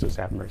 Lord Jesus,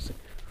 have mercy.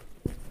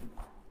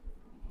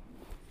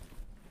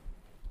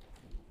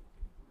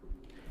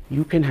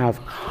 You can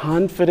have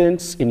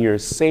confidence in your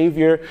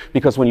Savior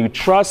because when you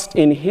trust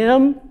in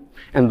him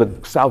and the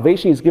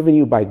salvation he's given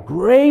you by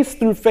grace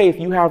through faith,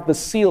 you have the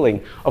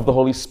sealing of the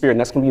Holy Spirit. And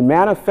that's going to be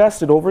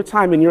manifested over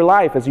time in your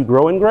life as you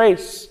grow in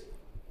grace,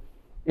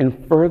 in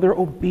further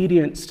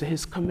obedience to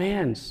his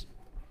commands,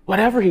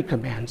 whatever he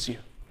commands you.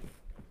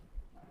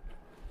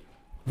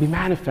 Be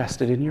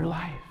manifested in your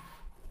life.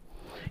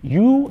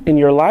 You in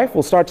your life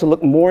will start to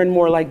look more and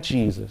more like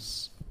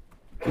Jesus.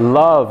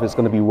 Love is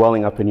going to be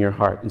welling up in your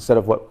heart instead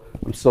of what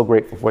I'm so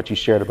grateful for what you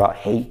shared about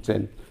hate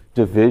and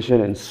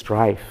division and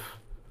strife.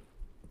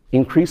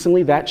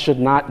 Increasingly, that should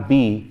not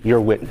be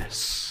your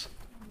witness.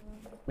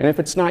 And if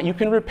it's not, you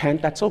can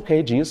repent. That's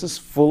okay. Jesus is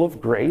full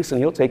of grace and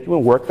he'll take you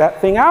and work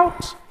that thing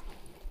out.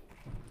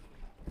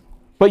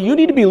 But you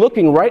need to be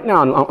looking right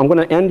now, and I'm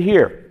going to end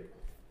here.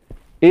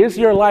 Is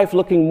your life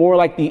looking more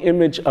like the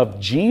image of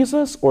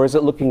Jesus, or is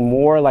it looking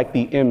more like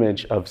the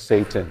image of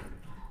Satan?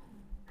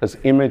 Because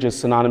image is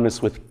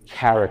synonymous with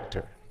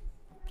character.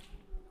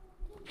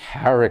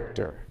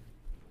 Character.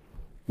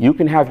 You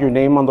can have your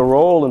name on the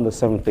roll in the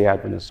Seventh-day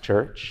Adventist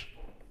Church.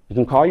 You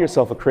can call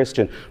yourself a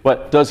Christian,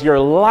 but does your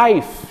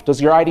life, does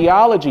your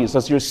ideologies,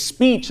 does your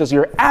speech, does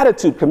your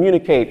attitude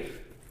communicate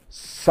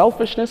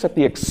selfishness at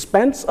the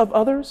expense of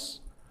others,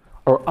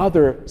 or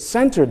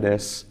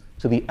other-centeredness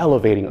to the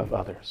elevating of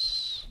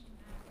others?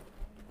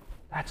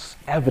 That's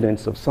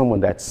evidence of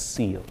someone that's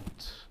sealed.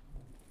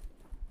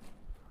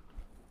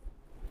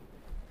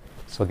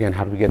 So again,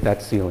 how do we get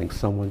that sealing?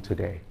 Someone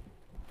today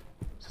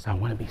says, I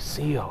want to be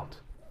sealed.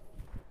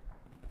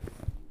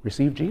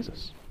 Receive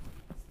Jesus.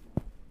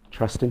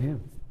 Trust in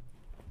him.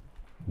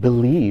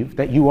 Believe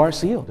that you are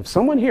sealed. If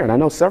someone here, and I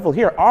know several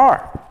here,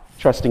 are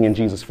trusting in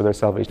Jesus for their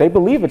salvation, they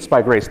believe it's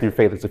by grace through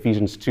faith, as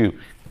Ephesians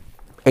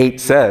 2:8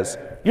 says,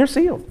 you're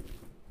sealed.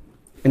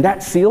 And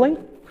that sealing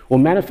will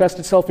manifest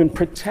itself in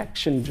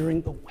protection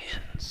during the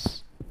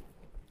winds.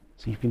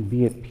 So you can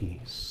be at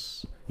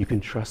peace. You can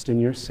trust in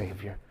your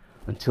Savior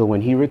until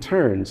when he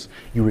returns,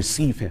 you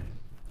receive him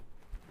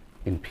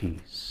in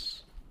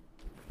peace.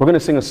 We're going to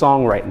sing a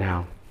song right now.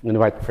 I'm going to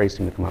invite the praise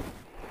team to come up.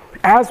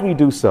 As we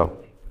do so,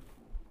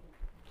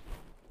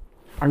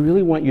 I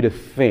really want you to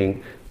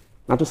think,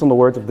 not just on the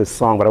words of this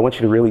song, but I want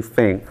you to really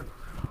think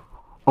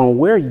on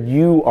where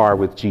you are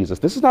with Jesus.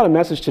 This is not a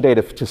message today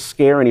to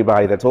scare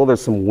anybody that's, oh,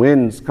 there's some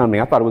winds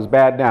coming. I thought it was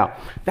bad now.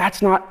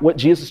 That's not what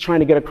Jesus is trying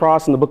to get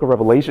across in the book of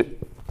Revelation.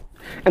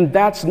 And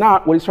that's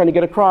not what he's trying to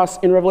get across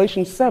in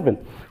Revelation 7.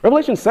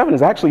 Revelation 7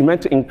 is actually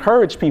meant to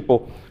encourage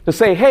people to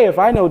say, hey, if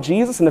I know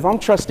Jesus and if I'm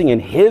trusting in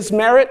his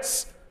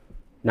merits,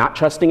 not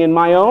trusting in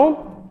my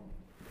own,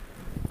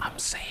 I'm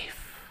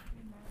safe.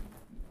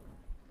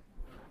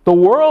 The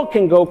world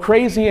can go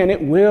crazy, and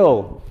it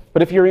will.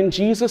 But if you're in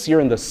Jesus, you're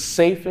in the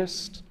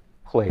safest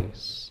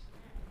place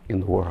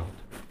in the world.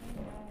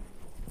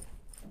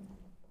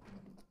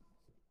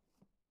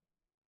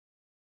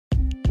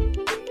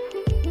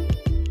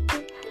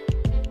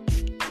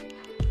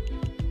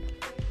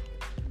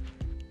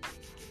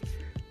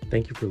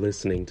 Thank you for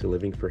listening to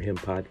Living for Him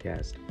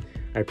podcast.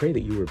 I pray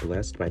that you were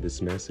blessed by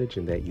this message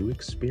and that you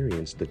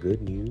experienced the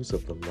good news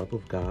of the love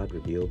of God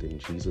revealed in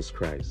Jesus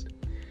Christ.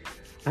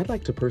 I'd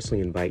like to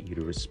personally invite you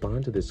to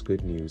respond to this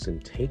good news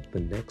and take the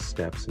next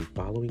steps in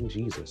following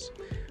Jesus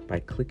by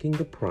clicking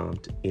the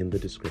prompt in the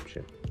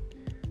description.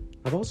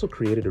 I've also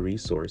created a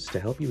resource to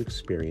help you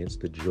experience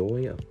the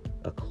joy of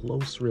a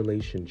close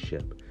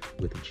relationship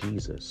with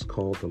Jesus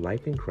called the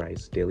Life in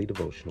Christ Daily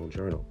Devotional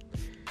Journal.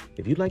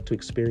 If you'd like to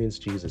experience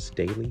Jesus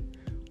daily,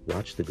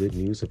 watch the good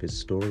news of his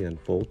story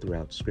unfold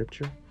throughout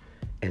Scripture,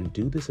 and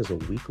do this as a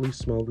weekly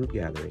small group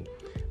gathering,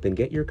 then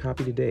get your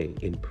copy today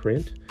in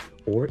print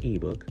or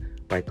ebook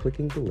by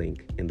clicking the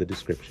link in the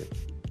description.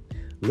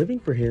 Living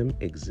for Him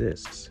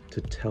exists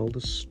to tell the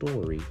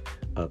story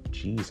of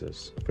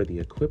Jesus for the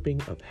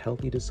equipping of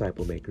healthy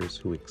disciple makers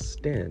who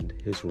extend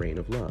his reign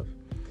of love.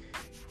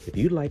 If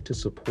you'd like to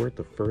support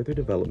the further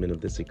development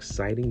of this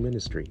exciting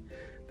ministry,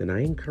 then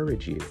I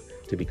encourage you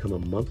to become a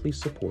monthly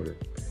supporter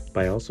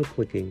by also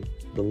clicking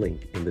the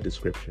link in the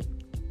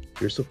description.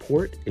 Your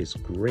support is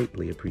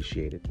greatly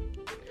appreciated.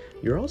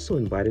 You're also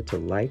invited to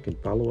like and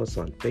follow us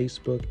on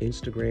Facebook,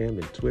 Instagram,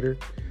 and Twitter,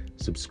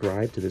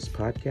 subscribe to this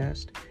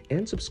podcast,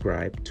 and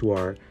subscribe to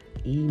our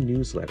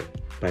e-newsletter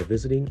by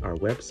visiting our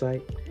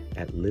website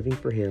at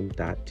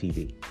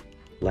livingforhim.tv.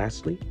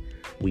 Lastly,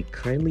 we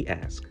kindly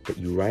ask that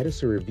you write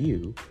us a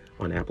review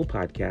on Apple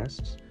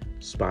Podcasts,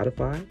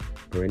 Spotify,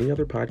 or any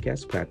other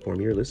podcast platform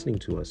you're listening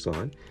to us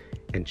on,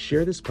 and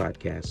share this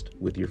podcast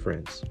with your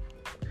friends.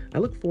 I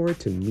look forward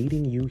to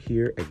meeting you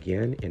here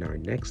again in our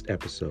next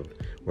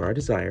episode, where our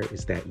desire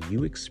is that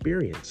you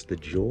experience the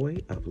joy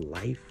of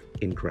life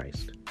in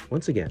Christ.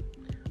 Once again,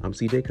 I'm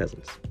CJ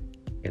Cousins,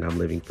 and I'm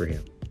living for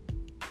Him.